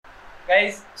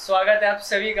Guys, स्वागत है आप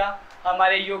सभी का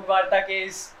हमारे योग वार्ता के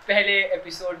इस पहले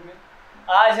एपिसोड में।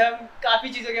 आज हम काफ़ी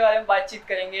चीज़ों के बारे में बातचीत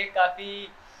करेंगे, काफ़ी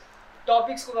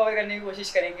टॉपिक्स को कवर करने की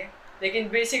कोशिश करेंगे, लेकिन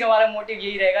बेसिक हमारा मोटिव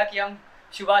यही रहेगा कि हम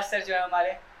सुभाष सर जो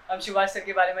है हम सुभाष सर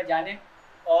के बारे में जानें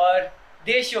और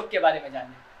देश योग के बारे में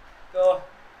जानें। तो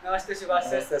नमस्ते सुभाष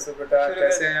सर। नमस्ते सुबेटा,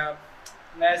 कैसे हैं आप?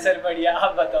 मैं सर बढ़िया,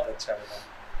 आप बताओ।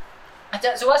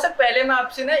 अच्छा सुभाष सर, पहले मैं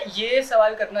आपसे ना ये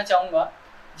सवाल करना चाहूँगा,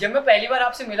 जब मैं पहली बार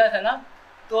आपसे मिला था ना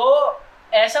तो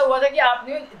ऐसा हुआ था कि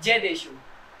आपने जय देशयोग,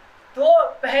 तो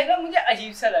पहले मुझे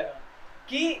अजीब सा लगा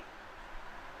कि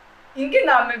इनके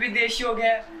नाम में भी देशयोग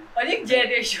है और एक जय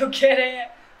देशयोग कह रहे हैं,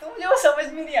 तो मुझे वो समझ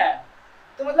में नहीं आया।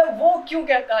 तो मतलब वो क्यों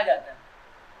क्या कहा जाता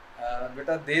है?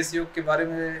 बेटा, देश योग के बारे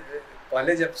में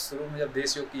पहले जब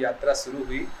देश योग की यात्रा शुरू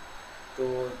हुई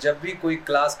तो जब भी कोई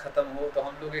क्लास खत्म हो तो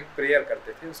हम लोग एक प्रेयर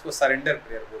करते थे, उसको सरेंडर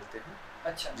प्रेयर बोलते हैं।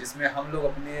 अच्छा। जिसमें हम लोग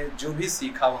अपने जो भी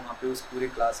सीखा वहाँ पे उस पूरे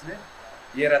क्लास में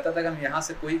ये रहता था कि हम यहाँ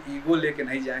से कोई ईगो लेके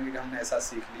नहीं जाएंगे कि हमने ऐसा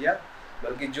सीख लिया,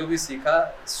 बल्कि जो भी सीखा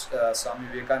स्वामी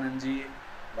विवेकानंद जी,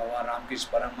 भगवान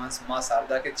रामकृष्ण परमहंस, माँ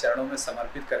शारदा के चरणों में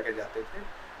समर्पित करके जाते थे।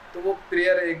 तो वो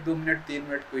प्रेयर 1-2 मिनट 3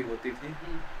 मिनट कोई होती थी।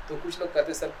 तो कुछ लोग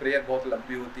कहते सर प्रेयर बहुत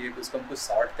लंबी होती है, उसको हम कुछ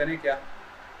शॉर्ट करें क्या?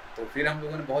 तो फिर हम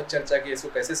लोगों ने बहुत चर्चा की इसको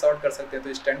कैसे शॉर्ट कर सकते हैं।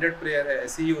 तो स्टैंडर्ड प्रेयर है,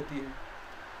 ऐसी ही होती है।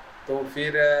 तो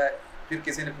फिर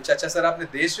किसी ने पूछा अच्छा सर आपने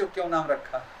देश योग क्यों नाम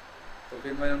रखा? तो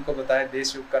फिर मैंने उनको बताया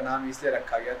देश योग का नाम इसलिए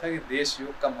रखा गया था कि देश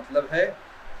योग का मतलब है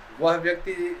वह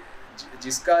व्यक्ति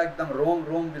जिसका एकदम रोम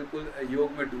रोम बिल्कुल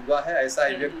योग में डूबा है, ऐसा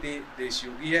ही व्यक्ति देश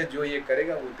योगी है। जो ये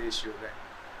करेगा वो देश योग है।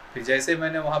 फिर जैसे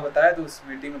मैंने वहाँ बताया तो उस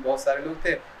मीटिंग में बहुत सारे लोग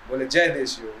थे, बोले जय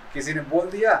देश योग, किसी ने बोल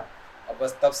दिया और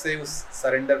बस तब से उस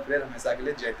सरेंडर प्रेयर हमेशा के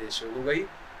लिए जय देश योग हो गई।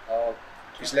 और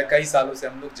पिछले कई सालों से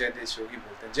हम लोग जय देश योग ही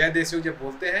बोलते हैं। जय देश योग जब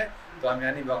बोलते हैं तो हम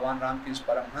यानी भगवान रामकृष्ण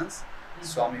परमहंस,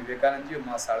 स्वामी विवेकानंद जी और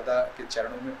माँ शारदा के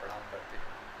चरणों में प्रणाम करते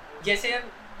हैं। जैसे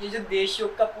ये जो देश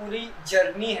योग का पूरी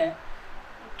जर्नी है,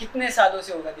 कितने सालों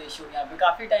से होगा देश योग यहाँ पे?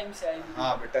 काफी टाइम से आई।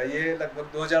 हाँ बेटा, ये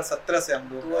लगभग 2017 से हम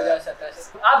लोग 2017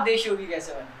 से। आप देश योगी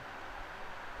कैसे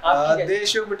बने?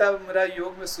 देश योग बेटा, मेरा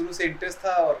योग में शुरू से इंटरेस्ट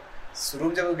था और शुरू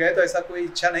में जब गए तो ऐसा कोई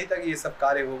इच्छा नहीं था कि ये सब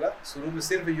कार्य होगा। शुरू में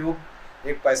सिर्फ योग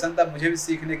एक पैशन था, मुझे भी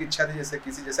सीखने की इच्छा थी,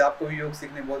 जैसे आपको भी योग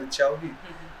सीखने की बहुत इच्छा होगी।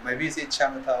 मैं भी इसी इच्छा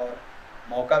में था और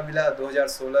मौका मिला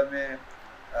 2016 में।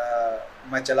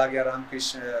 मैं चला गया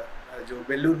रामकृष्ण जो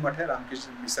बेलूर मठ है,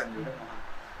 रामकृष्ण मिशन जो है, वहाँ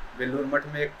बेलूर मठ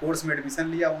में एक कोर्स में एडमिशन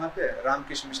लिया। वहाँ पे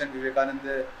रामकृष्ण मिशन विवेकानंद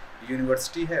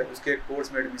यूनिवर्सिटी है, उसके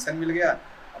कोर्स में एडमिशन मिल गया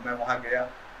और मैं वहाँ गया।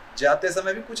 जाते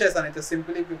समय भी कुछ ऐसा नहीं था,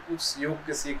 सिंपली कुछ योग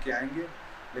के सीख के आएंगे।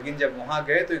 लेकिन जब वहाँ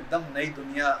गए तो एकदम नई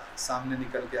दुनिया सामने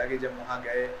निकल के आ गई। जब वहाँ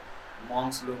गए,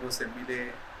 मॉन्क्स लोगों से मिले,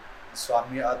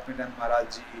 स्वामी आत्मानंद महाराज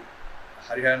जी,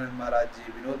 हरिहरानंद महाराज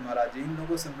जी, विनोद महाराज जी, इन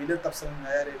लोगों से मिले, तब समझ में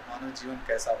आया अरे मानव जीवन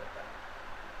कैसा होता है।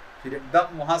 फिर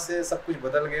एकदम वहाँ से सब कुछ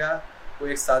बदल गया।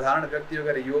 कोई एक साधारण व्यक्ति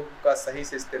अगर योग का सही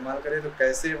से इस्तेमाल करे तो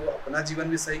कैसे वो अपना जीवन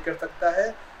भी सही कर सकता है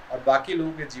और बाकी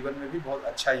लोगों के जीवन में भी बहुत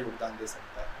अच्छा योगदान दे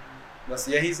सकता है। बस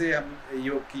यहीं से हम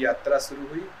योग की यात्रा शुरू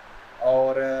हुई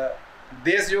और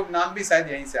देश योग नाम भी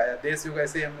शायद यहीं से आया। देश योग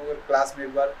ऐसे हम लोग क्लास में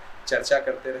एक बार चर्चा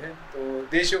करते रहे तो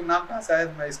देश योग नाम कहाँ से आया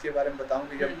मैं इसके बारे में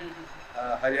बताऊंगी। जब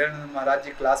हरिहरानंद महाराज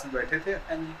जी क्लास में बैठे थे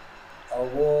और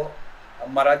वो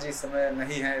महाराज जी इस समय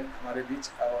नहीं है हमारे बीच,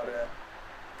 और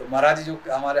तो महाराज जी जो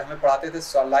हमें पढ़ाते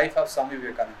थे लाइफ ऑफ स्वामी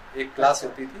विवेकानंद, एक क्लास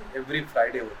होती थी, एवरी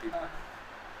फ्राइडे होती थी।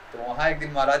 तो वहाँ एक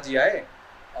दिन महाराज जी आए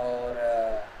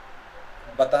और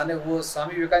बताने, वो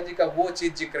स्वामी विवेकानंद जी का वो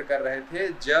चीज़ जिक्र कर रहे थे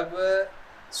जब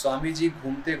स्वामी जी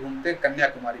घूमते घूमते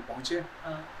कन्याकुमारी पहुँचे।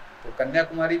 तो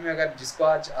कन्याकुमारी में अगर जिसको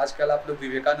आजकल आप लोग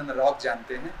विवेकानंद रॉक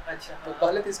जानते हैं। अच्छा। तो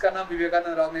पहले तो इसका नाम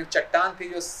विवेकानंद रॉक नहीं, चट्टान थी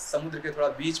जो समुद्र के थोड़ा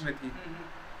बीच में थी।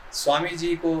 स्वामी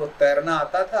जी को तैरना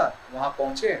आता था, वहाँ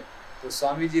पहुँचे तो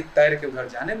स्वामी जी तैर के उधर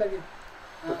जाने लगे।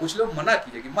 तो कुछ लोग मना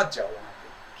किए कि मत जाओ वहाँ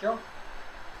पे। क्यों?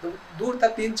 तो दूर था,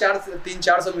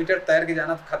 300-400 मीटर तैर के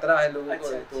जाना खतरा है लोगों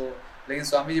को। तो लेकिन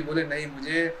स्वामी जी बोले नहीं,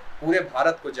 मुझे पूरे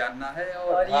भारत को जानना है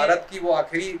और भारत की वो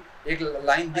आखिरी एक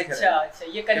लाइन दिख रही है। अच्छा,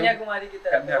 ये कन्याकुमारी की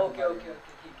तरफ। ओके,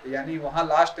 ठीक है। यानी वहाँ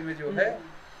लास्ट में जो है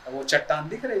वो चट्टान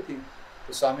दिख रही थी।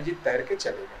 तो स्वामी जी तैर के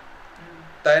चले गए।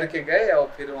 तैर के गए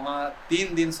और फिर वहाँ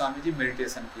 3 दिन स्वामी जी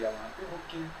मेडिटेशन किया वहाँ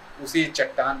पे। उसी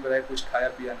चट्टान पर रहे, कुछ खाया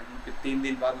पिया नहीं। फिर 3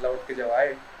 दिन बाद लौट के जब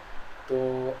आए तो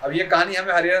अब ये कहानी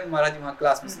हमें हरिहरानंद महाराज जी वहाँ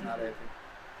क्लास में सुना रहे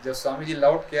थे। जब स्वामी जी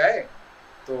लौट के आए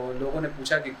तो लोगों ने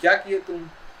पूछा कि क्या किए तुम,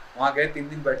 वहाँ गए 3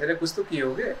 दिन बैठे रहे, कुछ तो किए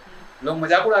होगे। लोग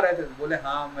मजाक उड़ा रहे थे। तो बोले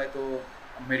हाँ मैं तो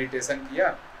मेडिटेशन किया।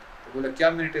 तो बोले क्या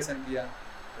मेडिटेशन किया?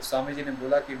 तो स्वामी जी ने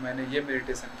बोला कि मैंने ये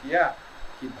मेडिटेशन किया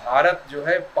कि भारत जो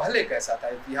है पहले कैसा था,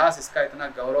 इतिहास इसका इतना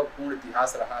गौरवपूर्ण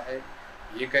इतिहास रहा है,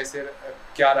 ये कैसे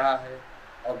क्या रहा है,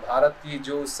 और भारत की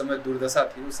जो उस समय दुर्दशा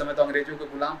थी, उस समय तो अंग्रेजों के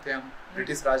गुलाम थे हम,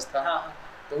 ब्रिटिश राज था। हाँ।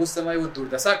 तो उस समय वो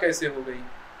दुर्दशा कैसे हो गई,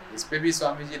 इस पे भी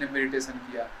स्वामी जी ने मेडिटेशन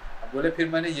किया। अब बोले फिर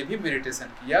मैंने ये भी मेडिटेशन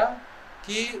किया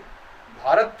कि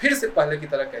भारत फिर से पहले की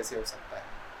तरह कैसे हो सकता है,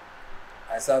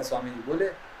 ऐसा स्वामी जी बोले।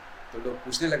 तो लोग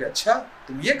पूछने लगे, अच्छा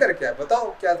तुम ये कर क्या बताओ,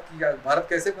 क्या किया, भारत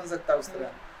कैसे बन सकता है उस तरह।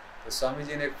 तो स्वामी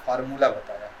जी ने एक फार्मूला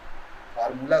बताया।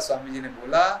 फार्मूला स्वामी जी ने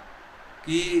बोला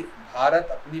कि भारत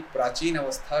अपनी प्राचीन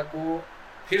अवस्था को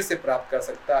फिर से प्राप्त कर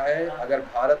सकता है अगर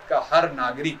भारत का हर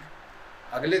नागरिक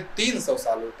अगले 300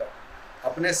 सालों तक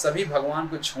अपने सभी भगवान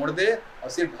को छोड़ दे और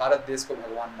सिर्फ भारत देश को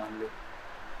भगवान मान ले।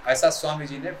 ऐसा स्वामी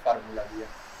जी ने फार्मूला दिया।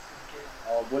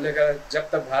 और बोलेगा जब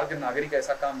तक भारत के नागरिक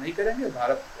ऐसा काम नहीं करेंगे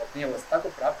भारत अपनी अवस्था को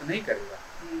प्राप्त नहीं करेगा।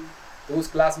 तो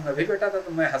उस क्लास में भी बैठा था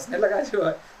तो मैं हंसने लगा। जो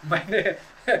है मैंने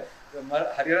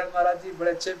हरिहरन महाराज जी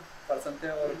बड़े अच्छे पर्सन थे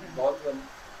और बहुत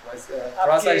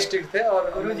थोड़ा सा स्ट्रिक्ट थे और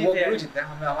वो गुरु जी थे,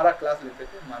 हमें हमारा क्लास लेते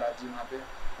थे महाराज जी।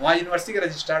 वहाँ यूनिवर्सिटी के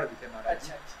रजिस्ट्रार भी थे महाराज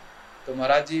जी। तो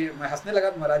महाराज जी, मैं हंसने लगा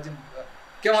तो महाराज जी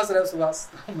क्यों हंस रहे हो सुभाष?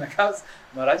 मैं कहा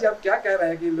महाराज जी आप क्या कह रहे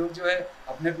हैं कि लोग जो है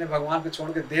अपने अपने भगवान को छोड़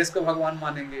के देश को भगवान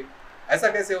मानेंगे, ऐसा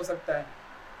कैसे हो सकता है?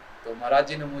 तो महाराज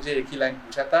जी ने मुझे एक ही लाइन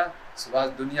पूछा था, सुभाष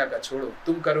दुनिया का छोड़ो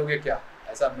तुम करोगे क्या?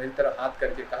 ऐसा मेरी तरफ हाथ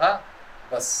करके कहा।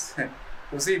 बस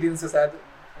उसी दिन से शायद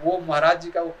वो महाराज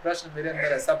जी का वो प्रश्न मेरे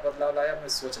अंदर ऐसा बदलाव लाया मैं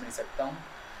सोच नहीं सकता हूँ।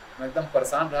 मैं एकदम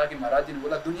परेशान रहा कि महाराज जी ने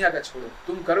बोला दुनिया का छोड़ो,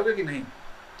 तुम करोगे कि नहीं?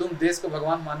 तुम देश को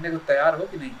भगवान मानने को तैयार हो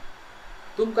कि नहीं?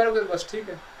 तुम करोगे बस ठीक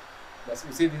है। बस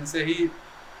उसी दिन से ही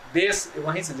देश,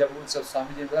 वहीं से जब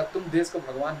स्वामी जी ने बोला तुम देश को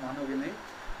भगवान मानोगे नहीं,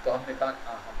 तो हमने कहा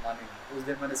हाँ हम मानेंगे। उस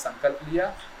दिन मैंने संकल्प लिया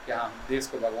कि हाँ हम देश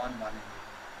को भगवान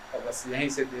मानेंगे। और बस यहीं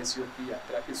से देश योग की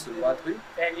यात्रा की शुरुआत हुई।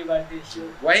 पहली बार देश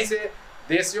योग, वहीं से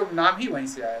देश योग नाम ही वहीं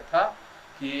से आया था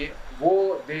कि वो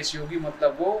देश योगी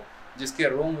मतलब वो जिसके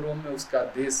रोम रोम में उसका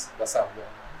देश बसा हुआ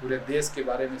हो, पूरे देश के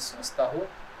बारे में सोचता हो,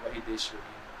 वही देश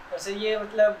योगी। वैसे ये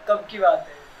मतलब कब की बात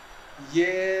है?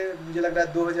 ये मुझे लग रहा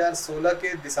है 2016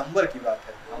 के दिसंबर की बात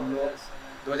है। हम लोग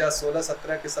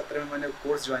 2016-17 के सत्र में मैंने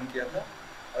कोर्स ज्वाइन किया था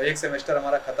और एक सेमेस्टर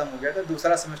हमारा खत्म हो गया था,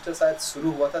 दूसरा सेमेस्टर शायद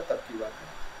शुरू हुआ था, तब की बात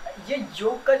है। ये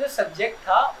योग का जो सब्जेक्ट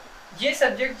था, ये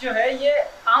सब्जेक्ट जो है ये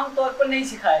आम तौर पर नहीं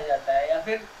सिखाया जाता है, या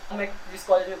फिर मैं जिस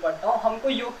कॉलेज में पढ़ता हूँ हमको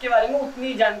योग के बारे में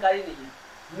उतनी जानकारी नहीं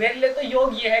है। मेरे लिए तो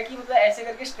योग ये है कि मतलब ऐसे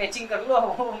करके स्ट्रेचिंग कर लो,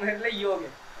 वो मेरे लिए योग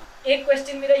है। एक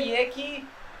क्वेश्चन मेरा ये है कि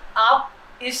आप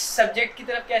इस सब्जेक्ट की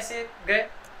तरफ कैसे गए?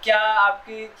 क्या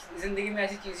आपकी ज़िंदगी में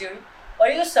ऐसी चीज़ें हुई? और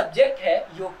ये जो सब्जेक्ट है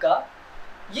योग का,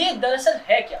 ये दरअसल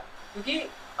है क्या? क्योंकि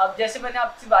अब जैसे मैंने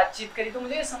आपसे बातचीत करी तो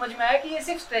मुझे ये समझ में आया कि ये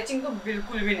सिर्फ स्ट्रेचिंग तो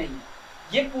बिल्कुल भी नहीं है,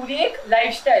 ये पूरी एक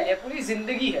लाइफस्टाइल है, पूरी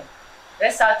ज़िंदगी है,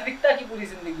 सात्विकता की पूरी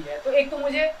ज़िंदगी है। तो एक तो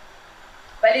मुझे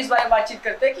पहले इस बारे में बातचीत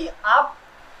करते हैं कि आप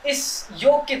इस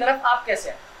योग की तरफ आप कैसे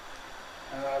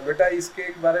आए? बेटा इसके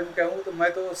बारे में कहूँ तो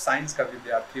मैं तो साइंस का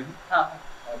विद्यार्थी हूँ। हाँ।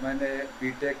 और मैंने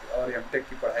बीटेक और एमटेक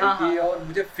की पढ़ाई की और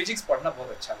मुझे फिजिक्स पढ़ना बहुत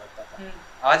अच्छा लगता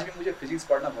था। आज भी मुझे फिजिक्स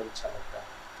पढ़ना बहुत अच्छा लगता है।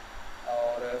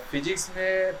 और फिजिक्स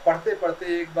में पढ़ते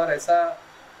पढ़ते एक बार ऐसा,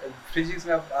 फिजिक्स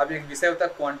में अब एक विषय होता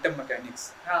है क्वांटम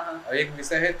मैकेनिक्स और एक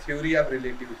विषय है थ्योरी ऑफ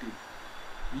रिलेटिविटी।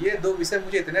 ये दो विषय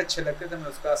मुझे इतने अच्छे लगते थे, मैं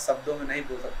उसका शब्दों में नहीं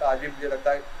बोल सकता। आज भी मुझे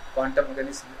लगता है क्वांटम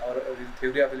मैकेनिक्स और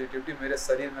थ्योरी ऑफ रिलेटिविटी मेरे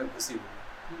शरीर में घुसी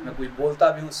हुई। मैं कुछ बोलता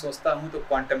भी हूँ, सोचता हूँ तो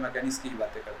क्वांटम मैकेनिक्स की ही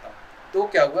बातें करता हूँ। तो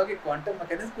क्या हुआ कि क्वांटम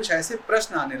मैकेनिक्स कुछ ऐसे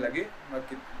प्रश्न आने लगे, मैं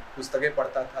पुस्तकें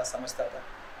पढ़ता था, समझता था,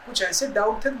 कुछ ऐसे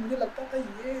डाउट थे तो मुझे लगता था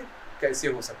ये कैसे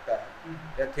हो सकता है,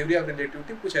 या थ्योरी ऑफ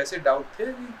रिलेटिविटी कुछ ऐसे डाउट थे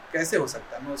कि कैसे हो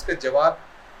सकता है। मैं उसके जवाब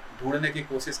ढूंढने की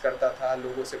कोशिश करता था,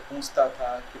 लोगों से पूछता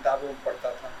था, किताबों में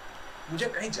पढ़ता था, मुझे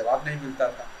कहीं जवाब नहीं मिलता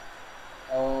था।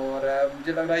 और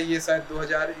मुझे लग रहा है ये शायद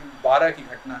 2012 की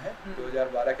घटना है,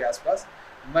 2012 के आसपास।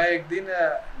 मैं एक दिन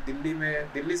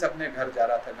दिल्ली से अपने घर जा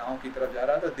रहा था, गांव की तरफ जा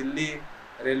रहा था। दिल्ली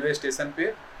रेलवे स्टेशन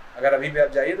पे अगर अभी भी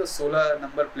आप जाइए तो 16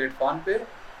 नंबर प्लेटफॉर्म पे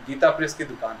गीता प्रेस की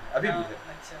दुकान है, अभी भी है।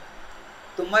 अच्छा।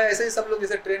 तो मैं ऐसे ही सब लोग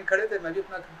जैसे ट्रेन खड़े थे, मैं भी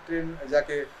अपना ट्रेन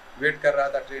जाके वेट कर रहा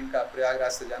था, ट्रेन का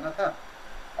प्रयागराज से जाना था।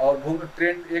 और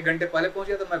ट्रेन 1 घंटे पहले पहुंच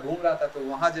गया तो मैं घूम रहा था। तो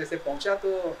वहाँ जैसे पहुँचा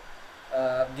तो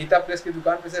गीता प्रेस की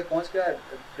दुकान पे से पहुँच गया,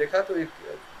 देखा तो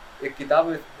एक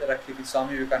किताब रखी थी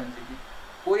स्वामी विवेकानंद जी की।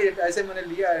 कोई एक ऐसे मैंने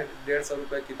लिया 150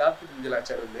 रुपये किताब की, तो मुझे लगा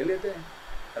चलो ले लेते हैं,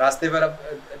 रास्ते भर अब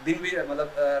दिन भी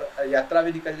मतलब यात्रा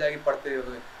भी निकल जाएगी पढ़ते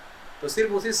हुए। तो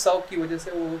सिर्फ उसी शौक की वजह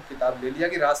से वो किताब ले लिया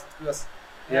कि बस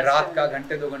ये रात का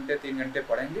घंटे 2 घंटे 3 घंटे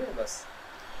पढ़ेंगे बस।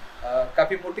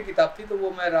 काफ़ी मोटी किताब थी तो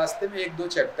वो मैं रास्ते में 1-2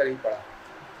 चैप्टर ही पढ़ा।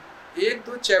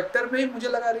 1-2 चैप्टर में ही मुझे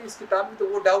लगा रही इस किताब में तो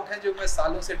वो डाउट है जो मैं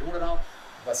सालों से ढूंढ रहा हूँ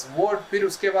बस वो। फिर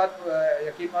उसके बाद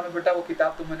यकीन मानो बेटा वो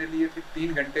किताब तो मैंने ली थी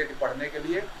 3 घंटे पढ़ने के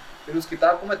लिए। फिर उस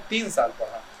किताब को मैं 3 साल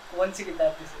पढ़ा। कौन सी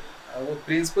किताब थी? वो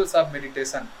principles of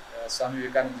meditation Swami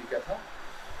Vivekananda ji का था।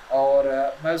 और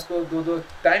मैं उसको दो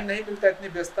टाइम नहीं मिलता, इतनी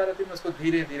व्यस्तता रहती, मैं उसको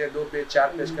धीरे धीरे 2 पेज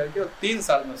 4 पेज करके, और 3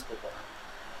 साल में उसको पढ़ा।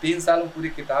 3 साल में पूरी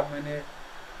किताब मैंने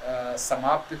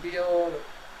समाप्त की। और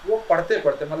वो पढ़ते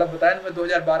पढ़ते मतलब बताया ना, मैं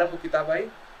 2012 में किताब आई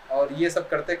और ये सब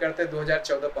करते करते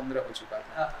 2014-15 हो चुका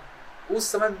था।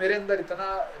 उस समय मेरे अंदर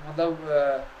इतना मतलब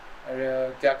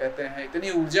क्या कहते हैं, इतनी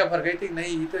ऊर्जा भर गई थी,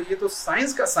 नहीं ये तो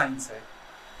साइंस का साइंस है।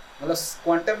 मतलब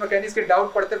क्वांटम मैकेनिक्स के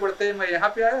डाउट पढ़ते पढ़ते मैं यहाँ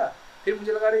पे आया, फिर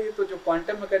मुझे लगा रही ये तो जो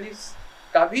क्वांटम मैकेनिक्स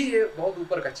का भी ये बहुत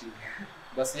ऊपर का चीज़ है।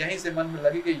 बस यहीं से मन में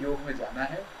लगी कि योग में जाना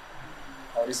है,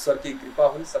 और ईश्वर की कृपा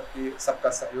हुई, सबका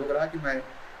सहयोग रहा कि मैं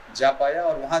जा पाया।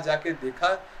 और वहाँ जाके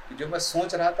देखा कि जो मैं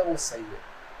सोच रहा था वो सही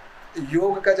है।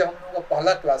 योग का जब हम लोगों का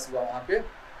पहला क्लास हुआ वहाँ पे,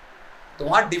 तो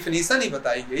वहाँ डिफिनीशन ही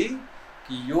बताई गई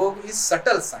कि योग इज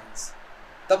सटल साइंस।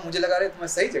 तब मुझे लगा रहे तो मैं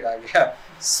सही जगह गया,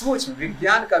 सूक्ष्म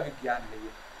विज्ञान का विज्ञान है ये।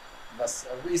 बस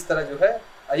अब इस तरह जो है,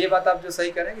 ये बात आप जो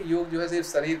सही करें कि योग जो है सिर्फ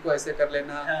शरीर को ऐसे कर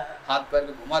लेना, हाथ पैर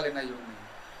को घुमा लेना योग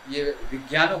नहीं, ये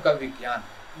विज्ञानों का विज्ञान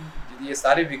है। ये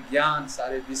सारे विज्ञान,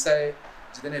 सारे विषय,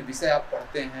 जितने विषय आप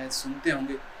पढ़ते हैं, सुनते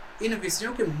होंगे, इन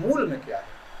विषयों के मूल में क्या है?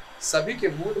 सभी के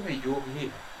मूल में योग ही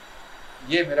है।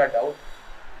 ये मेरा डाउट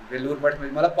बेलूर मठ में,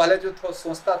 मतलब पहले जो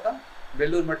सोचता था,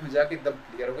 बेलूर मठ में जाके एकदम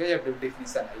क्लियर हो गया, ये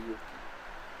डेफिनेशन है योग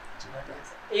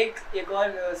की। एक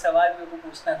और सवाल मेरे को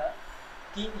पूछना था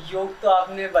कि योग तो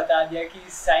आपने बता दिया कि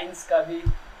साइंस का भी,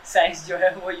 साइंस जो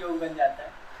है वो योग बन जाता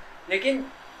है, लेकिन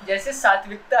जैसे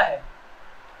सात्विकता है,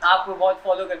 आप बहुत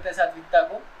फॉलो करते हैं सात्विकता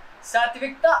को,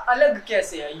 सात्विकता अलग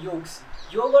कैसे है योग से?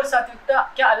 योग और सात्विकता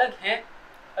क्या अलग हैं?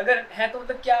 अगर हैं तो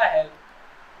मतलब क्या है?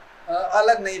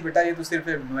 अलग नहीं बेटा, ये तो सिर्फ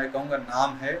मैं कहूँगा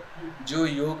नाम है। जो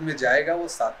योग में जाएगा वो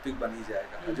सात्विक बन ही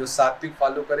जाएगा, जो सात्विक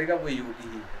फॉलो करेगा वो योगी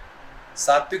ही है।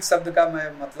 सात्विक शब्द का मैं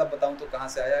मतलब बताऊं तो कहाँ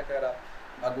से आया, अगर आप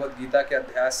भगवत गीता के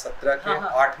अध्याय 17 के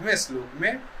 8वें श्लोक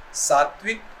में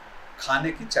सात्विक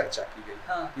खाने की चर्चा की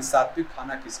गई कि सात्विक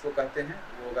खाना किसको कहते हैं।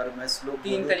 वो अगर मैं श्लोक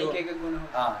 3 तरीके के गुण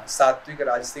होते हैं। हाँ, सात्विक,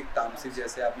 राजसिक, तामसिक,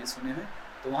 जैसे आप ये सुने हैं।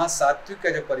 तो वहाँ सात्विक का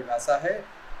जो परिभाषा है,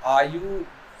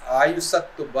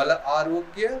 आयुसत्व बल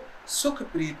आरोग्य सुख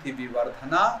प्रीति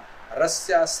विवर्धना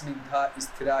रस्या स्निग्धा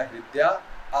स्थिरा हृदया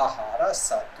आहारा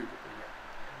सात्विक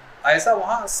प्रिय। ऐसा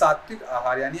वहाँ सात्विक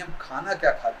आहार यानी हम खाना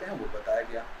क्या खाते हैं वो बताया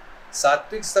गया।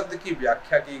 सात्विक शब्द की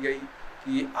व्याख्या की गई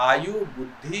कि आयु,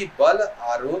 बुद्धि, बल,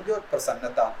 आरोग्य और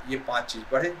प्रसन्नता, ये 5 चीज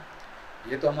पढ़े।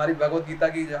 ये तो हमारी भगवत गीता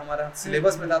की जो हमारा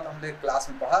सिलेबस में था, तो हमने क्लास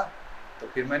में पढ़ा। तो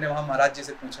फिर मैंने वहाँ महाराज जी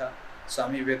से पूछा,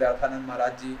 स्वामी वेदार्थानंद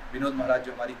महाराज जी, विनोद महाराज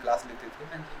जो हमारी क्लास लेते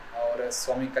थे, और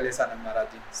स्वामी कलेशानंद महाराज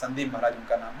जी, संदीप महाराज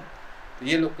उनका नाम है, तो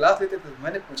ये लोग क्लास लेते थे। तो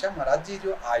मैंने पूछा, महाराज जी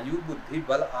जो आयु, बुद्धि,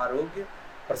 बल, आरोग्य,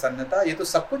 प्रसन्नता, ये तो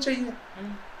सबको चाहिए?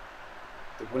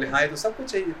 तो बोले हाँ ये तो सबको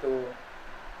चाहिए। तो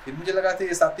फिर मुझे लगा था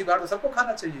ये सात्विक आहार तो सबको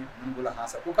खाना चाहिए। मैंने बोला हाँ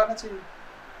सबको खाना चाहिए।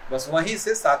 बस वहीं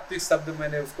से सात्विक शब्द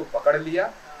मैंने उसको पकड़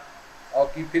लिया,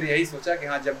 और कि फिर यही सोचा कि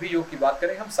हाँ जब भी योग की बात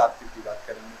करेंगे हम सात्विक की बात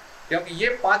करेंगे, क्योंकि ये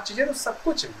 5 चीजें तो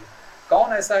सबको चाहिए।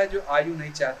 कौन ऐसा है जो आयु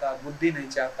नहीं चाहता, बुद्धि नहीं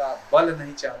चाहता, बल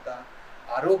नहीं चाहता,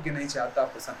 आरोग्य नहीं चाहता,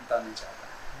 प्रसन्नता नहीं चाहता?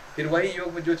 फिर वही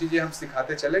योग में जो चीजें हम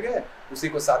सिखाते चले गए, उसी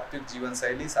को सात्विक जीवन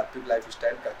शैली, सात्विक लाइफ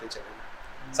स्टाइल कहते चले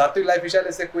गए। सात्विक लाइफ स्टाइल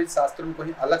ऐसे कोई शास्त्रों में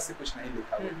कहीं अलग से कुछ नहीं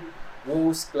लिखा हुआ। वो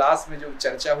उस क्लास में जो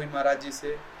चर्चा हुई महाराज जी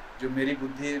से, जो मेरी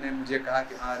बुद्धि ने मुझे कहा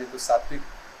कि हाँ ये तो सात्विक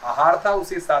आहार था,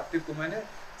 उसी सात्विक को मैंने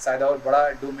शायद और बड़ा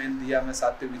डोमेन दिया। मैं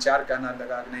सात्विक विचार कहना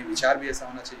लगा कि नहीं, विचार भी ऐसा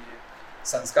होना चाहिए,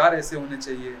 संस्कार ऐसे होने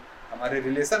चाहिए, हमारे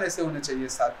रिलेशन ऐसे होने चाहिए,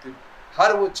 सात्विक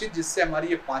हर वो चीज़ जिससे हमारी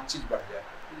ये 5 चीज़ बढ़ जाए।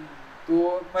 तो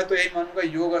मैं तो यही मानूंगा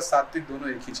योग और सात्विक दोनों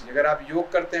एक ही चीज़। अगर आप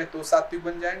योग करते हैं तो सात्विक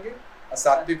बन जाएंगे, और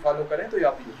सात्विक फॉलो करें तो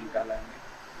आप योगी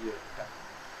कहलाएंगे। ये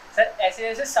सर ऐसे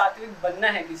ऐसे सात्विक बनना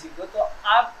है किसी को, तो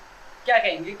आप क्या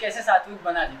कहेंगे कैसे सात्विक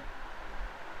बना जाए?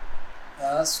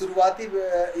 शुरुआती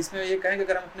इसमें ये कहेंगे,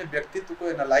 अगर हम अपने व्यक्तित्व को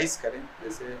एनालाइज करें,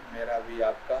 जैसे मेरा भी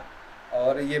आपका,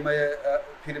 और ये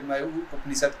फिर मैं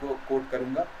उपनिषद को कोट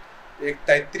करूंगा। एक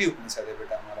तैत्तिरीय उपनिषद है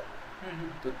बेटा हमारा,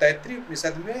 तो तैत्तिरीय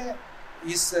उपनिषद में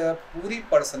इस पूरी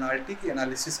पर्सनालिटी की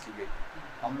एनालिसिस की गई।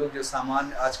 हम लोग जो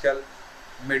सामान्य आजकल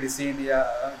मेडिसिन या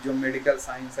जो मेडिकल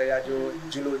साइंस है या जो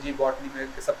जूलॉजी, बॉटनी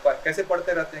में सब कैसे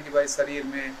पढ़ते रहते हैं कि भाई शरीर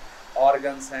में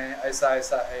ऑर्गन्स हैं, ऐसा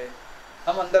ऐसा है,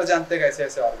 हम अंदर जानते हैं ऐसे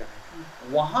ऐसे ऑर्गन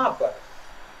हैं। वहाँ पर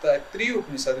तैत्तिरीय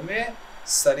उपनिषद में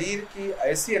शरीर की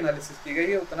ऐसी एनालिसिस की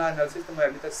गई है, उतना एनालिसिस तो मैं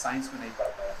अभी तक साइंस में नहीं पढ़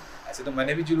पाया। ऐसे तो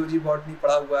मैंने भी जूलॉजी, बॉटनी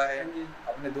पढ़ा हुआ है,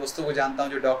 अपने दोस्तों को जानता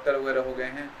हूँ जो डॉक्टर वगैरह हो गए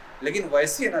हैं, लेकिन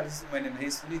वैसी एनालिसिस मैंने नहीं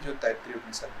सुनी जो तैत्तिरीय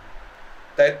उपनिषद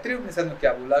में। तैत्तिरीय उपनिषद में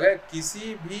क्या बोला गया,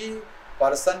 किसी भी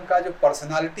पर्सन का जो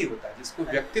पर्सनालिटी होता है, जिसको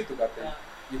व्यक्तित्व कहते हैं,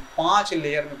 ये 5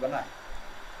 लेयर में बना है।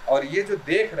 और ये जो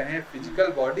देख रहे हैं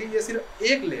फिजिकल बॉडी, ये सिर्फ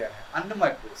एक लेयर है, अन्नमय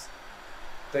कोश।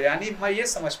 तो यानी मैं ये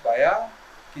समझ पाया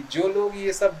कि जो लोग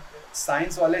ये सब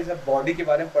साइंस वाले जब बॉडी के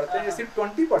बारे में पढ़ते हैं, ये सिर्फ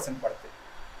 20% पढ़ते हैं,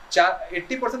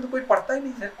 80% तो कोई पढ़ता ही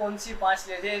नहीं है। कौन सी 5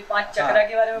 ले थे, 5 चक्रा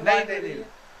के बारे में बात कर रही है।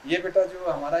 ये बेटा जो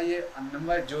हमारा ये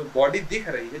अन्नमय जो बॉडी दिख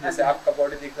रही है, जैसे आपका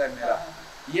बॉडी दिख रहा है मेरा,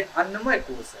 ये अन्नमय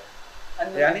कोश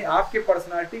है, यानी आपके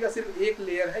पर्सनालिटी का सिर्फ एक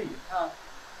लेयर है ये।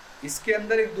 इसके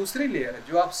अंदर एक दूसरी लेयर है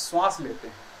जो आप श्वास लेते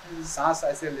हैं, सांस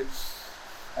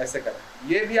ऐसे कर रहे हैं,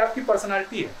 ये भी आपकी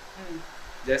पर्सनालिटी है।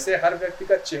 जैसे हर व्यक्ति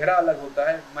का चेहरा अलग होता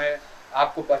है, मैं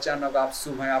आपको पहचानना होगा, आप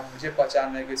शुभ हैं, आप मुझे पहचान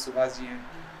रहे हैं कि सुभाष जी हैं।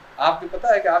 आपको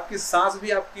पता है कि आपकी सांस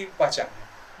भी आपकी पहचान है।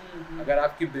 अगर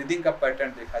आपकी ब्रीदिंग का पैटर्न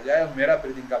देखा जाए और मेरा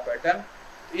ब्रीदिंग का पैटर्न,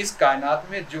 तो इस कायनात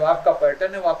में जो आपका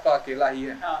पैटर्न है वो आपका अकेला ही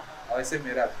है, और ऐसे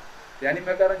मेरा भी। यानी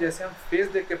मैं कह रहा हूँ जैसे हम फेस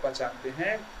देख के पहचानते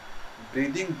हैं,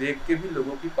 ब्रीदिंग देख के भी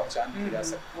लोगों की पहचान की जा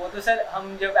सकती है। वो तो सर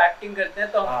हम जब एक्टिंग करते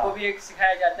हैं तो हमको भी एक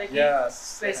सिखाया जाता है कि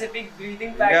स्पेसिफिक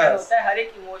ब्रीदिंग पैटर्न होता है हर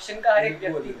एक इमोशन का, हर एक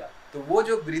व्यक्ति का। तो वो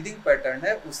जो ब्रीदिंग पैटर्न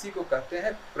है उसी को कहते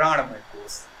हैं प्राणमय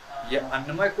कोश। ये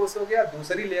अन्नमय कोश हो गया,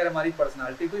 दूसरी लेयर हमारी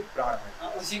पर्सनालिटी हुई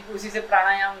प्राणमय, उसी से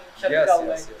प्राणायाम शब्द का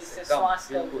हुआ है, इससे श्वास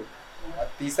का।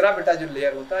 और तीसरा बेटा जो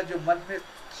लेयर होता है, जो मन में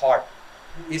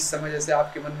थॉट, इस समय जैसे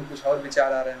आपके मन में कुछ और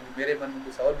विचार आ रहे हैं, मेरे मन में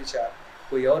कुछ और विचार,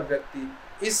 कोई और व्यक्ति,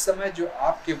 इस समय जो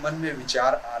आपके मन में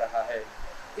विचार आ रहा है,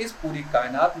 इस पूरी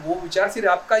कायनात वो विचार सिर्फ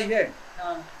आपका ही है।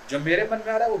 जो मेरे मन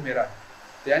में आ रहा है वो मेरा है।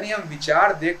 तो यानी हम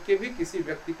विचार देख के भी किसी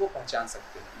व्यक्ति को पहचान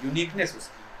सकते हैं, यूनिकनेस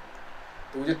उसकी।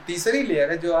 तो जो तीसरी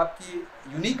लेयर है जो आपकी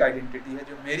यूनिक आइडेंटिटी है,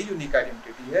 जो मेरी यूनिक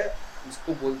आइडेंटिटी है,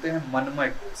 उसको बोलते हैं मनमय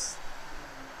कोश।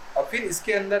 और फिर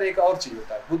इसके अंदर एक और चीज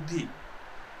होता है, बुद्धि।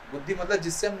 बुद्धि मतलब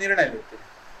जिससे हम निर्णय लेते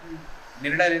हैं।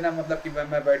 निर्णय लेना मतलब कि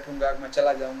मैं बैठूंगा, मैं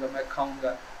चला जाऊंगा, मैं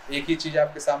खाऊंगा, एक ही चीज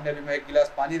आपके सामने, अभी मैं एक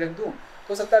गिलास पानी रख दूं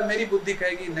तो सकता है मेरी बुद्धि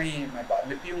कहेगी नहीं मैं बाद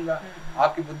में पीऊंगा,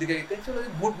 आपकी बुद्धि कहेगी चलो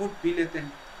घूट घूट पी लेते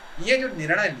हैं। ये जो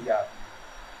निर्णय लिया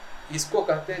आपने, इसको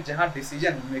कहते हैं, जहाँ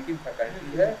डिसीजन मेकिंग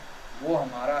फैकल्टी है, वो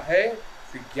हमारा है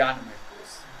विज्ञान में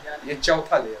कोश। ये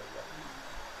चौथा लेयर हुआ।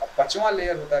 अब पांचवा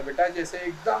लेयर होता है बेटा, जैसे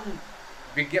एकदम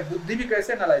विज्ञान, बुद्धि भी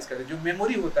कैसे एनालाइज करे, जो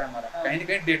मेमोरी होता है हमारा, कहीं ना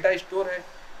कहीं डेटा स्टोर है,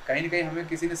 कहीं ना कहीं हमें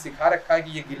किसी ने सिखा रखा है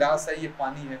कि ये गिलास है, ये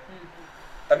पानी है,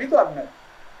 तभी तो आपने,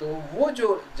 तो वो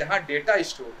जो जहाँ डेटा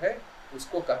स्टोर है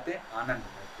उसको कहते हैं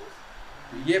आनंदमय कोश।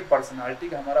 तो ये पर्सनालिटी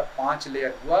का हमारा 5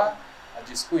 लेयर हुआ,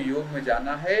 जिसको योग में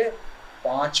जाना है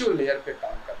 5 लेयर पे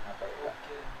काम करना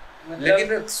पड़ेगा।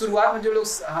 लेकिन शुरुआत में जो लोग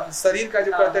शरीर का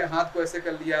जो करते हैं, हाथ को ऐसे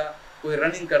कर लिया, कोई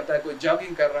रनिंग करता है, कोई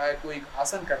जॉगिंग कर रहा है, कोई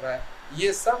आसन कर रहा है,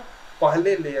 ये सब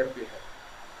पहले लेयर पे है,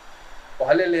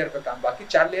 पहले लेयर पे काम, बाकी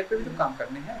 4 लेयर पे भी तो काम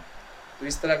करने हैं। तो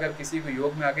इस तरह अगर किसी को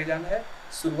योग में आगे जाना है,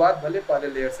 शुरुआत भले पहले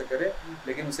लेयर से करे,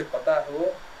 लेकिन उसे पता हो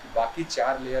कि बाकी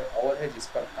 4 लेयर और है जिस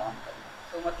पर काम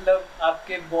करना। तो मतलब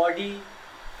आपके बॉडी,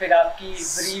 फिर आपकी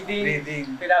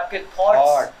ब्रीदिंग, फिर आपके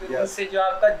थॉट्स, फिर उनसे जो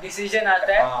आपका डिसीजन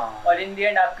आता है, और इन द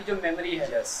एंड आपकी जो मेमोरी है,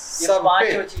 ये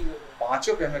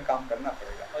पांचों पे हमें काम करना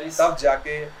पड़ेगा, तब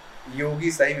जाके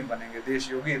योगी सही में बनेंगे, देश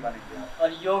योगी बनेंगे।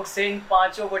 और योग से इन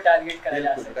 5 को टारगेट करा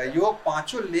जा सकता है। योग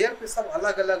 5 लेयर पे सब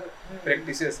अलग अलग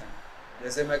प्रैक्टिसेस हैं।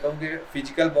 जैसे मैं कहूँ कि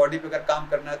फिजिकल बॉडी पे अगर काम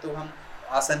करना है तो हम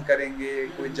आसन करेंगे,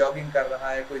 कोई जॉगिंग कर रहा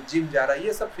है, कोई जिम जा रहा है,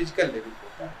 ये सब फिजिकल लेवल पे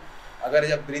होता है। अगर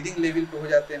जब ब्रीदिंग लेवल पे हो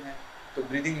जाते हैं तो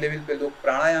ब्रीदिंग लेवल पे लोग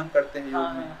प्राणायाम करते हैं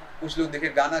योग में। कुछ लोग देखे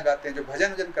गाना गाते हैं, जो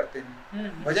भजन करते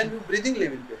हैं, भजन भी ब्रीदिंग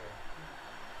लेवल पे है।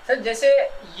 सर जैसे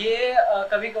ये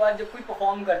कभी कभार जब कोई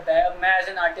परफॉर्म करता है, मैं एज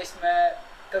एन आर्टिस्ट, मैं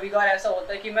कभी कभार ऐसा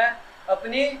होता है कि मैं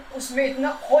अपनी उसमें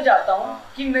इतना खो जाता हूँ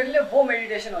कि मेरे लिए वो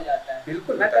मेडिटेशन हो जाता है।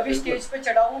 बिल्कुल, मैं कभी स्टेज पे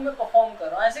चढ़ा हूँ, मैं परफॉर्म कर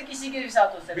रहा हूँ, ऐसे किसी के भी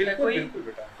साथ हो सकता है।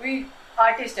 कोई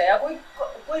आर्टिस्ट है या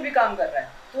कोई भी काम कर रहा है,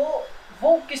 तो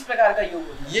वो किस प्रकार का योग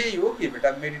होता है? ये योग ही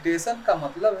बेटा, मेडिटेशन का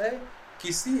मतलब है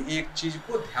किसी एक चीज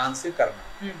को ध्यान से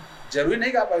करना। जरूरी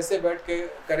नहीं कि आप ऐसे बैठ के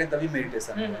करें तभी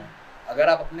मेडिटेशन होगा। अगर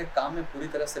आप अपने काम में पूरी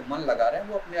तरह से मन लगा रहे हैं,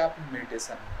 वो अपने आप में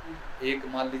मेडिटेशन है। एक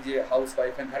मान लीजिए हाउस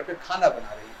वाइफ है, घर पे खाना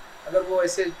बना रही है, अगर वो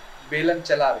ऐसे बेलन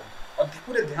चला रहे हैं और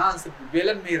पूरे ध्यान से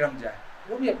बेलन में ही रम जाए,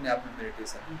 वो भी अपने आप में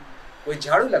मेडिटेशन है। कोई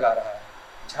झाड़ू लगा रहा है,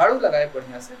 झाड़ू लगाए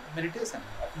बढ़िया से, मेडिटेशन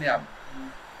है अपने आप में।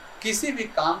 किसी भी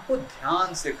काम को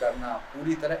ध्यान से करना,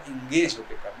 पूरी तरह इंगेज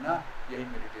होकर करना, यही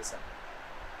मेडिटेशन है।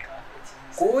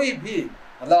 कोई भी,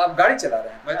 मतलब आप गाड़ी चला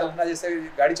रहे हैं, मैं तो अपना जैसे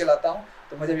गाड़ी चलाता हूँ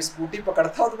तो मैं जब स्कूटी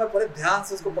पकड़ता हूँ तो मैं पूरे ध्यान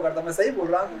से उसको पकड़ता हूँ। मैं सही बोल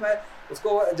रहा हूँ कि मैं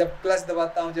उसको जब क्लच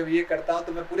दबाता हूँ, जब ये करता हूँ,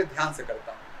 तो मैं पूरे ध्यान से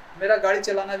करता हूँ। मेरा गाड़ी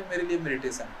चलाना भी मेरे लिए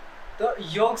मेडिटेशन है। तो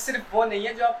योग सिर्फ वो नहीं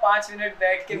है जो आप 5 मिनट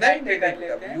बैठ के कर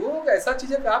लेते हैं। योग ऐसा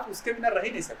चीज है कि आप उसके बिना रह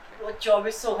ही नहीं सकते। वो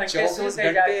 2400 घंटे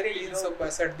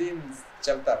 365 दिन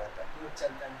चलता रहता है।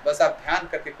 बस आप ध्यान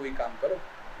करके कोई काम करो,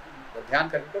 तो ध्यान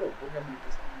करके करो, वो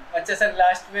मेडिटेशन। अच्छा सर,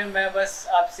 लास्ट में मैं बस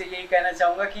आपसे यही कहना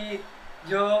चाहूँगा कि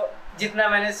जो जितना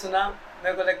मैंने सुना,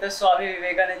 मेरे को लगता है स्वामी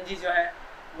विवेकानंद जी जो हैं,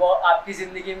 वो आपकी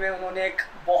ज़िंदगी में उन्होंने एक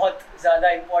बहुत ज़्यादा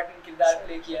इम्पोर्टेंट किरदार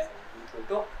प्ले किया है,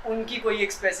 तो उनकी कोई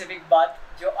एक स्पेसिफिक बात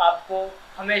जो आपको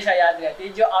हमेशा याद रहती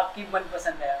है, जो आपकी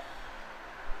मनपसंद है,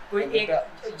 कोई एक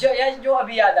जो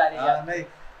अभी याद आ रही है? हाँ, नहीं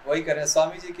वही कर रहे हैं,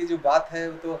 स्वामी जी की जो बात है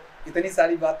वो तो इतनी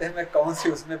सारी बातें हैं, मैं कौन सी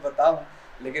उसमें बताऊं,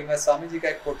 लेकिन मैं स्वामी जी का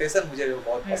एक कोटेशन मुझे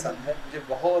बहुत पसंद है। मुझे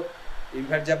बहुत,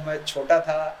 इनफैक्ट जब मैं छोटा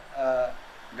था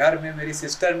घर में मेरी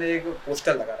सिस्टर ने एक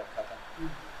पोस्टर लगा रखा था,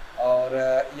 और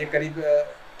ये करीब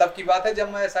तब की बात है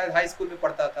जब मैं शायद हाई स्कूल में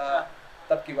पढ़ता था,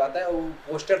 तब की बात है। वो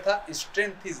पोस्टर था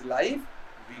strength is life,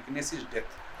 weakness is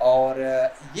death. और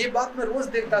ये बात मैं रोज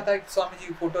देखता था कि स्वामी जी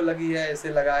की फोटो लगी है, ऐसे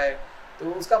लगा है,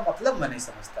 तो उसका मतलब मैं नहीं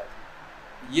समझता था।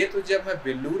 ये तो जब मैं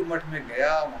बेलूर मठ में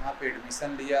गया, वहाँ पे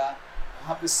एडमिशन लिया,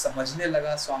 वहाँ पे समझने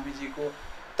लगा स्वामी जी को,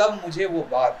 तब मुझे वो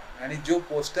बात, यानी जो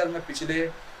पोस्टर मैं पिछले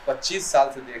 25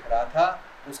 साल से देख रहा था,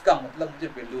 उसका मतलब मुझे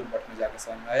बेलूर मठ में जाकर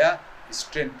समझ में आया,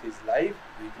 strength is life,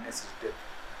 weakness is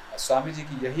death. और स्वामी जी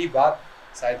की यही बात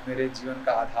शायद मेरे जीवन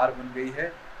का आधार बन गई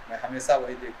है। मैं हमेशा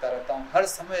वही देखता रहता हूँ, हर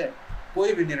समय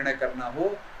कोई भी निर्णय करना हो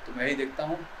तो मैं यही देखता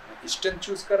हूँ, मैं स्ट्रेंथ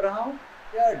चूज कर रहा हूँ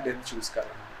या डेथ चूज कर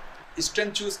रहा हूँ।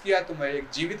 स्ट्रेंथ चूज किया तो मैं एक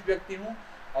जीवित व्यक्ति हूँ,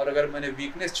 और अगर मैंने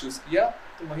वीकनेस चूज किया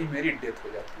तो वही मेरी डेथ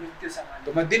हो जाती है।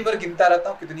 तो मैं दिन भर गिनता रहता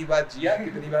हूँ कितनी बार जिया,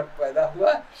 कितनी बार पैदा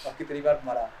हुआ और कितनी बार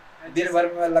मरा। दिन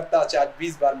भर में लगता है आज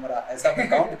 20 बार मरा, ऐसा मैं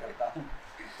काउंट करता हूँ।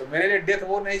 तो मेरे लिए डेथ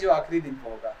वो नहीं जो आखिरी दिन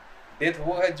होगा, डेथ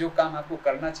वो है जो काम आपको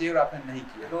करना चाहिए और आपने नहीं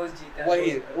किया, रोज जीते,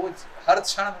 वही रोज हर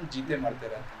क्षण हम जीते मरते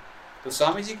रहते हैं। तो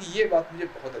स्वामी जी की ये बात मुझे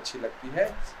बहुत अच्छी लगती है,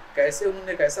 कैसे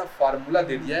उन्होंने एक ऐसा फार्मूला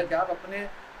दे दिया है कि आप अपने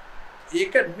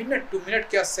एक मिनट टू मिनट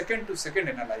क्या सेकंड टू सेकंड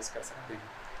एनालाइज कर सकते हैं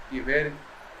कि where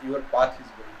your path is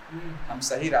going, हम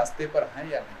सही रास्ते पर हैं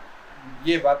या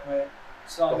नहीं। ये बात मैं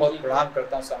बहुत प्रणाम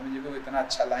करता हूँ स्वामी जी को, इतना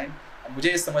अच्छा लाइन मुझे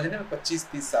ये समझने में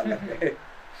 25-30 साल लग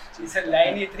गए। सर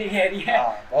लाइन इतनी गहरी है।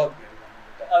 हाँ, बहुत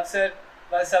गहरी। अब सर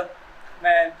बस अब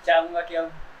मैं चाहूँगा कि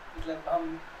अब मतलब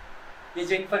हम ये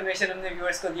जो इन्फॉर्मेशन हमने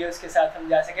व्यूअर्स को दी है उसके साथ हम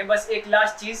जा सकें। बस एक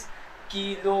लास्ट चीज़ कि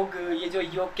लोग ये जो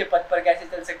योग के पथ पर कैसे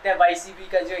चल सकते हैं,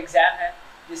 YCB का जो एग्ज़ाम है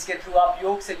जिसके थ्रू आप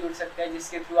योग से जुड़ सकते हैं,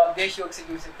 जिसके थ्रू आप देश योग से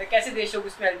जुड़ सकते हैं, कैसे देश योग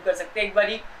उसमें हेल्प कर सकते हैं, एक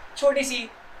बारी छोटी सी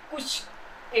कुछ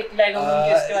एक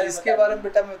लाइन इसके बारे में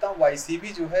बेटा मैं बताऊँ।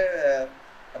 YCB जो है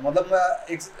मतलब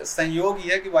एक संयोग ही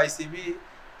है कि YCB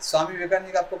स्वामी विवेकानंद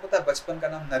जी का आपको पता है बचपन का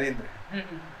नाम नरेंद्र है,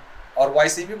 और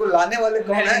YCB को लाने वाले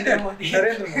कौन है? नरेंद्र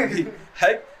मोदी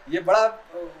है। ये बड़ा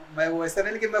मैं वो ऐसा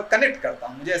नहीं, लेकिन मैं कनेक्ट करता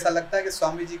हूँ, मुझे ऐसा लगता है कि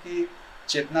स्वामी जी की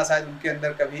चेतना शायद उनके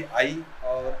अंदर कभी आई,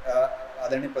 और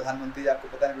आदरणीय प्रधानमंत्री जी आपको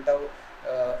पता है बेटा वो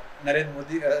नरेंद्र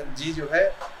मोदी जी जो है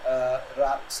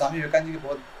स्वामी विवेकानंद जी के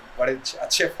बहुत बड़े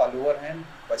अच्छे फॉलोअर हैं।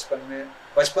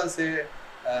 बचपन से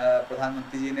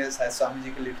प्रधानमंत्री जी ने शायद स्वामी जी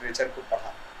के लिटरेचर को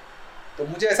पढ़ा, तो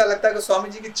मुझे ऐसा लगता है कि स्वामी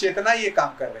जी की चेतना ये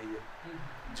काम कर रही है।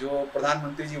 जो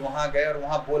प्रधानमंत्री जी वहाँ गए और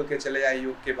वहाँ बोल के चले आए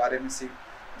योग के बारे में,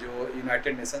 जो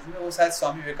यूनाइटेड नेशंस में, वो शायद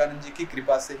स्वामी विवेकानंद जी की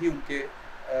कृपा से ही उनके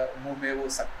मुंह में वो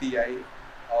शक्ति आई।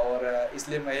 और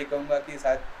इसलिए मैं ये कहूँगा कि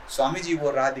शायद स्वामी जी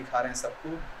वो राह दिखा रहे हैं सबको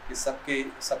कि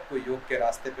सबको योग के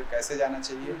रास्ते पे कैसे जाना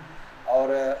चाहिए।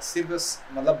 और सिर्फ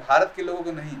मतलब भारत के लोगों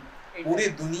को नहीं, पूरी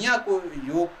दुनिया को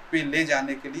योग पे ले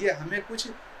जाने के लिए हमें कुछ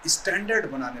स्टैंडर्ड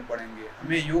बनाने पड़ेंगे,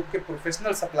 हमें योग के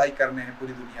प्रोफेशनल सप्लाई करने हैं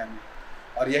पूरी दुनिया में।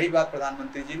 और यही बात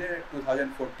प्रधानमंत्री जी ने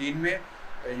 2014 में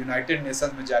यूनाइटेड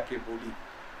नेशंस में जाके बोली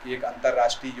कि एक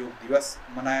अंतर्राष्ट्रीय योग दिवस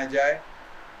मनाया जाए,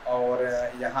 और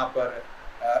यहाँ पर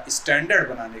स्टैंडर्ड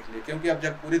बनाने के लिए, क्योंकि अब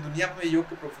जब पूरी दुनिया में योग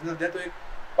के प्रोफेशनल दें तो एक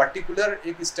पर्टिकुलर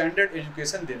एक स्टैंडर्ड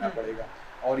एजुकेशन देना पड़ेगा,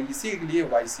 और इसी के लिए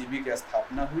YCB की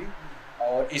स्थापना हुई।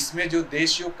 और इसमें जो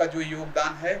देश योग का जो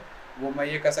योगदान है वो मैं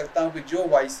ये कह सकता हूँ कि जो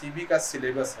YCB का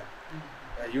सिलेबस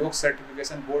है, योग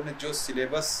सर्टिफिकेशन बोर्ड ने जो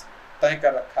सिलेबस तय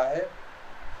कर रखा है,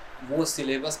 वो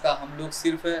सिलेबस का हम लोग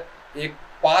सिर्फ एक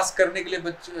पास करने के लिए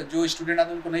बच्चे जो स्टूडेंट आते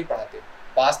हैं उनको नहीं पढ़ाते,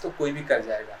 पास तो कोई भी कर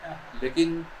जाएगा,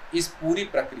 लेकिन इस पूरी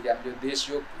प्रक्रिया में जो देश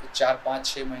योग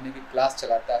 4-5-6 महीने की क्लास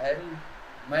चलाता है,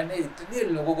 मैंने इतने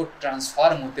लोगों को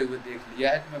ट्रांसफॉर्म होते हुए देख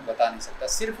लिया है कि मैं बता नहीं सकता।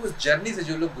 सिर्फ उस जर्नी से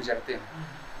जो लोग गुजरते हैं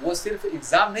वो सिर्फ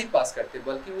एग्ज़ाम नहीं पास करते,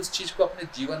 बल्कि उस चीज़ को अपने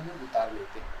जीवन में उतार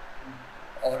लेते हैं।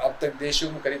 और अब तक देश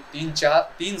योग में करीब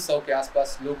 300 के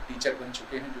आसपास लोग टीचर बन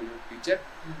चुके हैं, जो योग टीचर,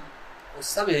 वो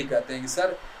सब यही कहते हैं कि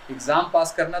सर एग्ज़ाम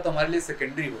पास करना तो हमारे लिए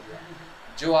सेकेंडरी हो गया,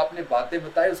 जो आपने बातें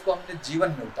बताई उसको हमने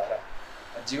जीवन में उतारा,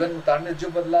 और जीवन में उतारने जो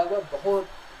बदलाव हुआ बहुत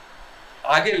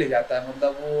आगे ले जाता है।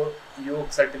 मतलब वो योग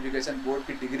सर्टिफिकेशन बोर्ड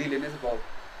की डिग्री लेने से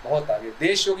बहुत आगे।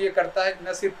 देश योग ये करता है कि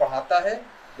न सिर्फ पढ़ाता है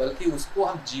बल्कि उसको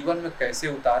हम जीवन में कैसे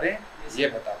उतारें ये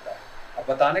बताता है। अब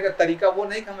बताने का तरीका वो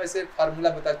नहीं कि हम ऐसे फार्मूला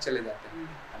बता चले जाते हैं,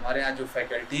 हमारे यहाँ जो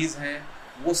फैकल्टीज़ हैं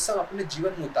वो सब अपने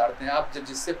जीवन में उतारते हैं। आप जब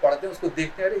जिससे पढ़ते हैं उसको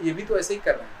देखते हैं, अरे ये भी तो ऐसे ही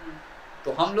कर रहे हैं,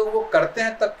 तो हम लोग वो करते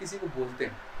हैं तब किसी को बोलते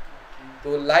हैं।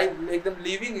 तो लाइव एकदम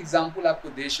लिविंग एग्जाम्पल आपको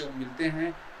देश योग मिलते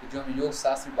हैं कि जो हम योग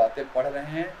शास्त्र बातें पढ़ रहे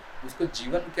हैं उसको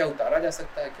जीवन क्या उतारा जा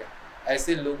सकता है क्या,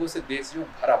 ऐसे लोगों से देश योग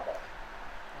भरा पड़ा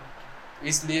है।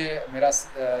 इसलिए मेरा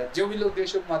जो भी लोग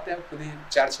देश योग में आते हैं खुद ही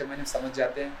 4-6 महीने में समझ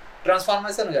जाते हैं,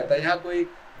 ट्रांसफॉर्मेशन हो जाता है। यहाँ कोई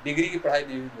डिग्री की पढ़ाई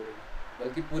नहीं हो रही,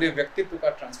 बल्कि पूरे व्यक्तित्व का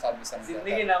ट्रांसफॉर्मेशन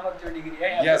जिंदगी नामक जो डिग्री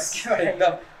है, यस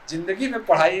एकदम जिंदगी में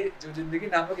पढ़ाई, जो जिंदगी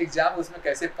नामक एग्जाम उसमें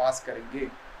कैसे पास करेंगे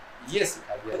ये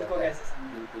सिखा दिया जाता है।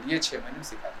 बिल्कुल, ये 6 महीने में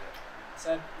सिखा दिया जाता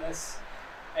है। सर बस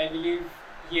आई बिलीव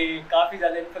ये काफ़ी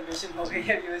ज़्यादा इन्फॉर्मेशन हो गई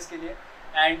है व्यूअर्स के लिए,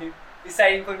 एंड इस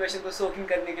सारी इन्फॉर्मेशन को सोकिंग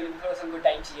करने के लिए थोड़ा सा उनको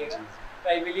टाइम चाहिएगा। तो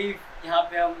आई बिलीव यहाँ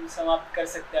पे हम समाप्त कर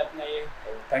सकते हैं अपना ये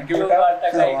थैंक यू बेटा, बहुत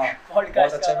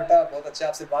अच्छा बेटा, बहुत अच्छा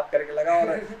आपसे बात करके लगा। और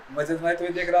मैं तो ये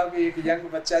देख रहा हूँ कि एक यंग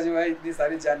बच्चा जो है इतनी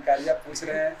सारी जानकारियाँ पूछ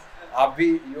रहे हैं। आप भी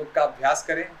योग का अभ्यास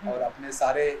करें और अपने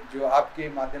सारे जो आपके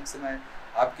माध्यम से मैं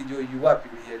आपकी जो युवा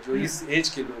पीढ़ी है, जो इस एज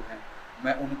के लोग हैं,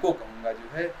 मैं उनको कहूँगा जो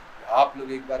है आप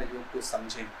लोग एक बार योग को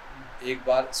समझें, एक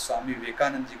बार स्वामी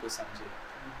विवेकानंद जी को समझें,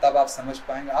 तब आप समझ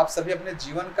पाएंगे। आप सभी अपने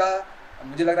जीवन का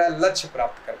मुझे लग रहा है लक्ष्य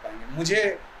प्राप्त कर पाएंगे। मुझे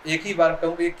एक ही बार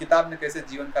कहूँ, एक किताब ने कैसे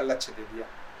जीवन का लक्ष्य दे दिया,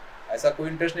 ऐसा कोई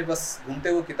इंटरेस्ट नहीं, बस घूमते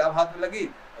हुए किताब हाथ में लगी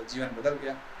और जीवन बदल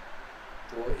गया।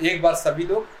 तो एक बार सभी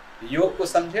लोग योग को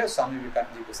समझे और स्वामी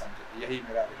विवेकानंद जी को समझे, यही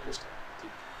मेरा रिक्वेस्ट है।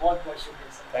 बहुत बहुत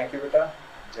शुक्रिया। थैंक यू बेटा।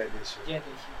 जय देश। जय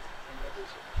देश।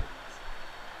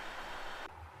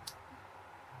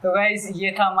 तो गाइस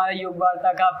ये था हमारा योग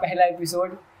वार्ता का पहला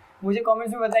एपिसोड। मुझे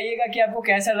कमेंट्स में बताइएगा कि आपको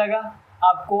कैसा लगा,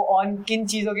 आपको और किन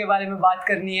चीज़ों के बारे में बात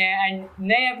करनी है, एंड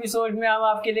नए एपिसोड में हम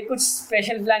आपके लिए कुछ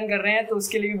स्पेशल प्लान कर रहे हैं, तो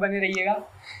उसके लिए भी बने रहिएगा।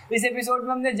 इस एपिसोड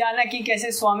में हमने जाना कि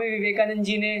कैसे स्वामी विवेकानंद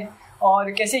जी ने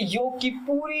और कैसे योग की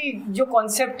पूरी जो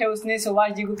कॉन्सेप्ट है उसने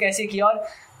सुभाष जी को कैसे किया, और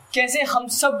कैसे हम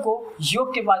सबको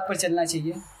योग के पाथ पर चलना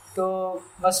चाहिए। तो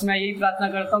बस मैं यही प्रार्थना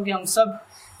करता हूँ कि हम सब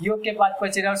योग के पाथ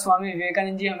पर चलें और स्वामी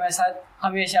विवेकानंद जी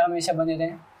हमेशा हमेशा बने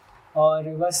रहें। और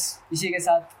बस इसी के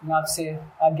साथ मैं आपसे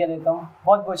आज्ञा लेता हूँ।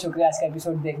 बहुत बहुत शुक्रिया आज का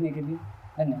एपिसोड देखने के लिए।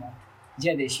 धन्यवाद।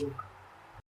 जय देश योग।